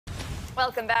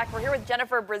Welcome back. We're here with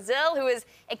Jennifer Brazil, who is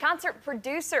a concert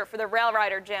producer for the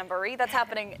Rider Jamboree. That's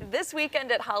happening this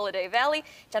weekend at Holiday Valley.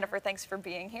 Jennifer, thanks for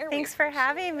being here. Thanks for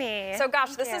having me. So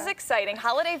gosh, this is exciting.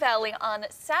 Holiday Valley on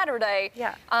Saturday.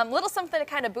 Yeah. Little something to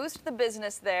kind of boost the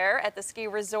business there at the ski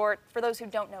resort. For those who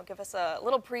don't know, give us a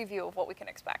little preview of what we can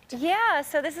expect. Yeah,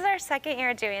 so this is our second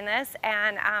year doing this,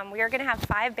 and we are going to have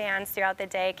 5 bands throughout the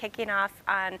day, kicking off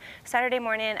on Saturday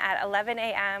morning at 11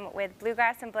 a.m. with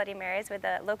Bluegrass and Bloody Marys with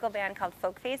a local band called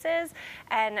Folk Faces,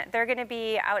 and they're going to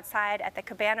be outside at the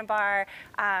Cabana Bar,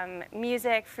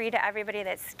 music free to everybody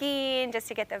that's skiing, just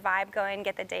to get the vibe going,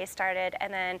 get the day started,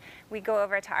 and then we go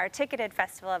over to our ticketed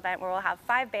festival event where we'll have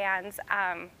 5 bands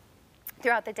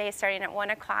throughout the day, starting at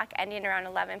 1 o'clock, ending around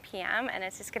 11 p.m., and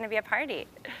it's just going to be a party.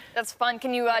 That's fun.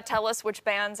 Can you tell us which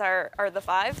bands are the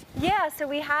 5? Yeah, so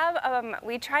we have,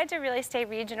 we tried to really stay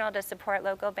regional to support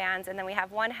local bands, and then we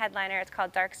have one headliner. It's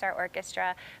called Dark Star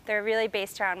Orchestra. They're really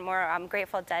based around more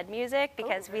Grateful Dead music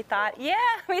because we thought,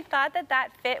 we thought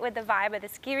that fit with the vibe of the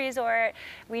ski resort.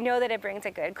 We know that it brings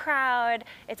a good crowd.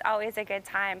 It's always a good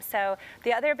time. So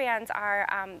the other bands are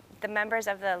the members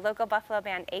of the local Buffalo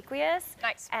band Aqueous.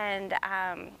 Nice. And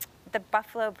the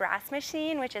Buffalo Brass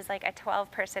Machine, which is like a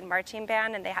 12-person marching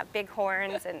band, and they have big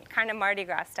horns and kind of Mardi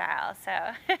Gras style. So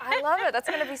I love it. That's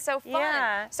going to be so fun.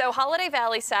 Yeah. So Holiday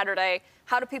Valley Saturday.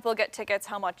 How do people get tickets?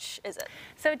 How much is it?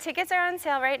 So tickets are on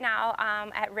sale right now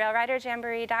at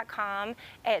railriderjamboree.com.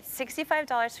 It's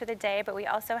 $65 for the day, but we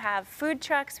also have food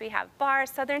trucks. We have bars.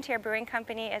 Southern Tier Brewing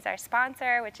Company is our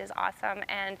sponsor, which is awesome.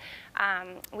 And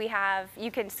we have,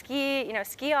 you can ski,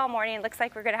 ski all morning. It looks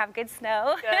like we're going to have good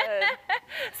snow. Good.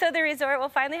 So the resort will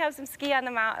finally have some ski on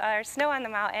the mountain, or snow on the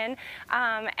mountain.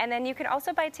 And then you can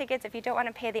also buy tickets if you don't want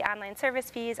to pay the online service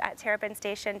fees at Terrapin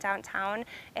Station downtown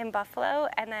in Buffalo,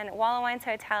 and then Wallawines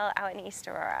Hotel out in East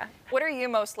Aurora. What are you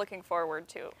most looking forward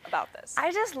to about this?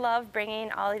 I just love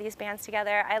bringing all of these bands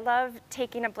together. I love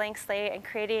taking a blank slate and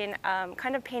creating,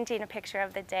 kind of painting a picture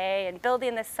of the day and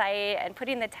building the site and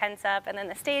putting the tents up, and then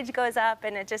the stage goes up,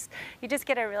 and you just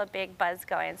get a real big buzz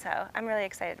going. So I'm really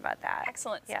excited about that.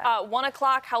 Excellent. Yeah. 1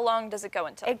 o'clock, how long does it go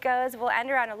until? We'll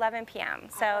end around 11 p.m.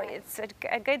 So it's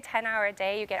a good 10-hour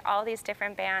day. You get all these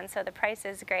different bands, so the price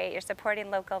is great. You're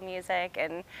supporting local music,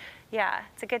 and yeah,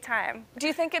 it's a good time. Do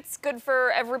you think it's good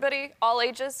for everybody, all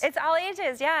ages? It's all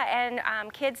ages, yeah,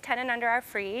 and kids 10 and under are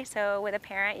free, so with a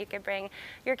parent you could bring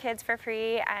your kids for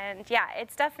free, and yeah,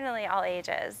 it's definitely all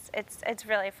ages. It's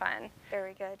really fun.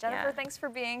 Very good. Jennifer, thanks for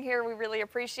being here. We really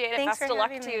appreciate it. Thanks Best for of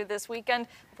luck having to me. you this weekend.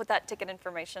 We'll put that ticket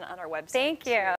information on our website. Thank you.